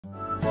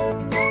Hi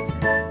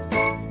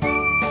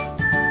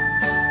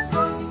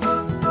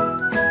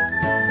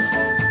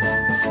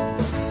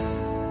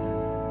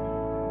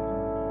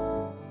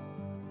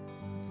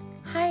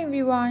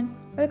everyone,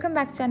 welcome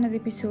back to another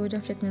episode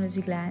of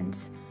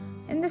Technologyglance.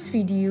 In this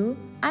video,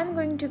 I'm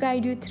going to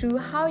guide you through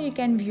how you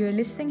can view your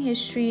listening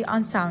history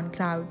on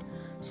SoundCloud.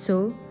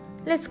 So,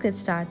 let's get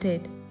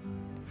started.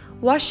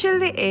 Watch till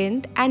the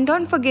end and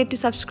don't forget to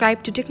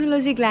subscribe to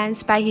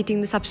Technologyglance by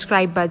hitting the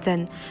subscribe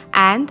button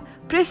and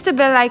press the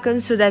bell icon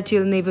so that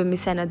you'll never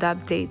miss another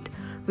update.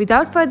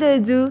 Without further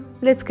ado,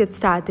 let's get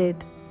started.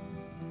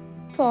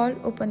 First of all,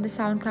 open the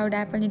SoundCloud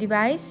app on your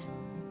device.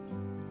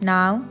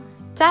 Now,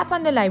 tap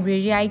on the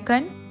library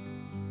icon.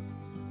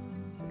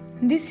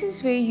 This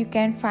is where you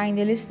can find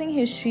the listening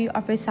history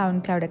of your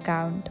SoundCloud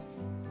account.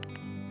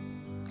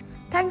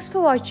 Thanks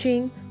for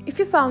watching. If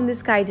you found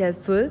this guide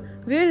helpful,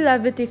 we will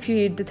love it if you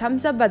hit the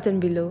thumbs up button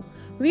below.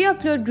 We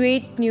upload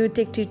great new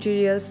tech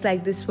tutorials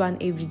like this one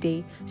every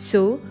day.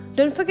 So,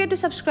 don't forget to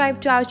subscribe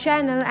to our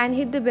channel and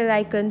hit the bell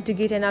icon to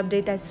get an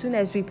update as soon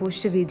as we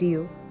post a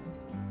video.